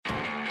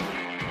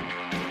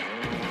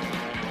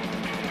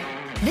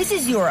This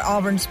is your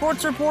Auburn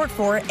Sports Report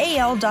for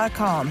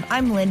AL.com.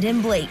 I'm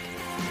Lyndon Blake.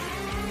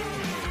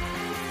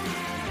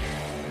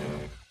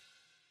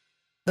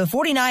 The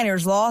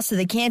 49ers lost to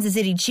the Kansas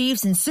City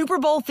Chiefs in Super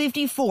Bowl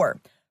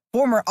 54.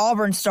 Former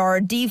Auburn star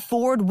Dee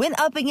Ford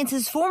went up against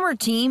his former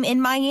team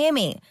in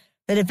Miami.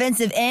 The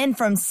defensive end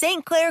from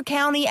St. Clair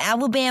County,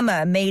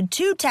 Alabama, made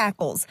 2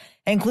 tackles,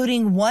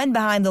 including one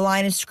behind the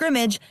line of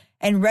scrimmage,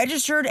 and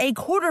registered a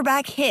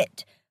quarterback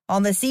hit.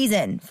 On the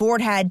season,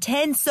 Ford had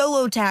 10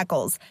 solo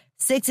tackles,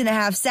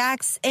 6.5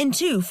 sacks, and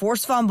 2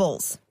 forced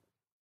fumbles.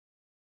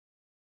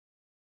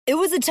 It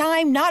was a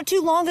time not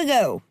too long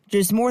ago,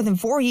 just more than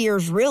 4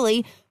 years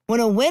really, when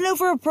a win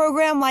over a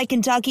program like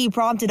Kentucky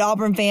prompted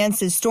Auburn fans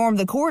to storm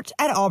the court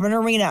at Auburn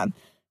Arena.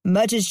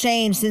 Much has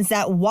changed since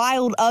that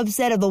wild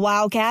upset of the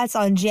Wildcats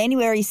on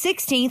January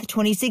 16,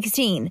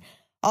 2016.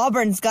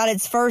 Auburn's got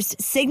its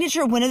first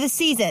signature win of the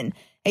season,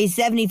 a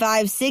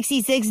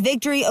 75-66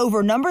 victory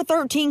over number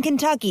 13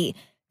 Kentucky.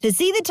 To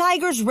see the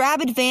Tigers'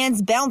 rabid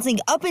fans bouncing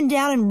up and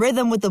down in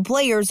rhythm with the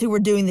players who were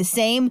doing the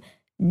same,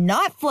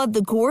 not flood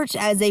the court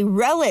as they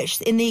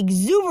relished in the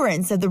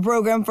exuberance of the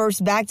program's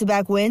first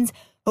back-to-back wins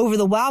over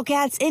the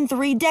Wildcats in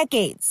 3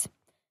 decades.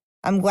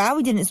 "I'm glad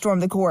we didn't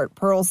storm the court,"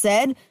 Pearl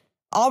said.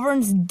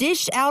 "Auburn's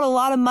dished out a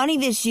lot of money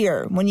this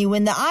year. When you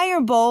win the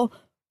Iron Bowl,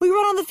 we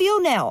run on the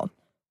field now.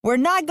 We're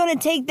not going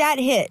to take that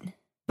hit."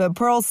 But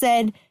Pearl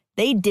said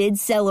they did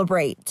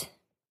celebrate.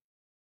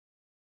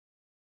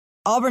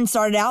 Auburn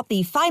started out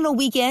the final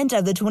weekend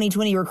of the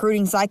 2020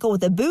 recruiting cycle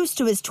with a boost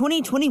to its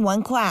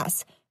 2021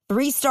 class.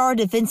 3-star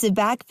defensive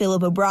back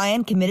Phillip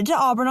O'Brien committed to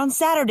Auburn on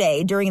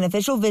Saturday during an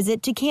official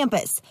visit to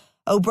campus.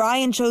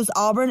 O'Brien chose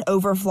Auburn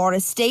over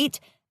Florida State,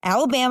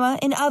 Alabama,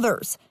 and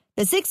others.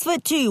 The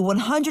 6'2",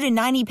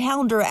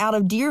 190-pounder out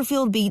of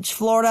Deerfield Beach,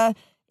 Florida,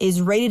 is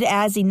rated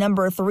as the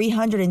number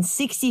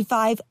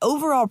 365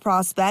 overall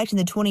prospect in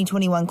the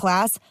 2021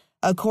 class,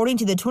 according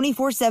to the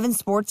 24/7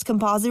 Sports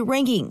Composite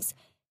rankings.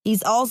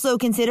 He's also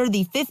considered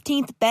the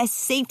 15th best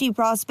safety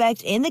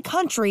prospect in the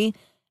country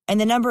and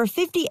the number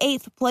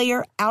 58th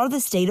player out of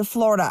the state of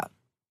Florida.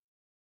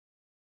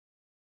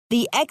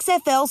 The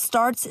XFL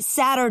starts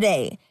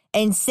Saturday,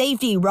 and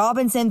safety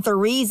Robinson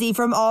Therese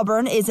from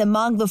Auburn is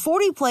among the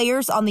 40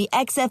 players on the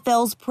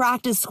XFL's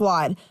practice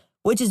squad,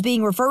 which is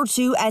being referred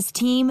to as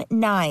Team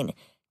 9.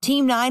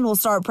 Team 9 will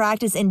start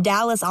practice in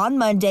Dallas on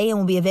Monday and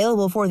will be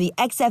available for the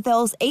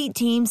XFL's 8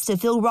 teams to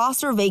fill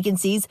roster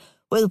vacancies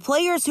with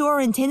players who are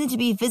intended to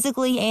be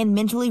physically and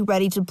mentally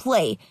ready to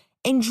play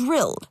and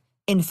drilled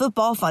in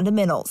football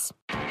fundamentals.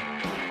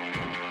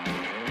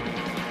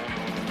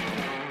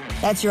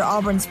 That's your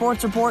Auburn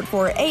Sports Report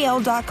for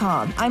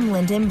AL.com. I'm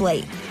Lyndon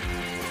Blake.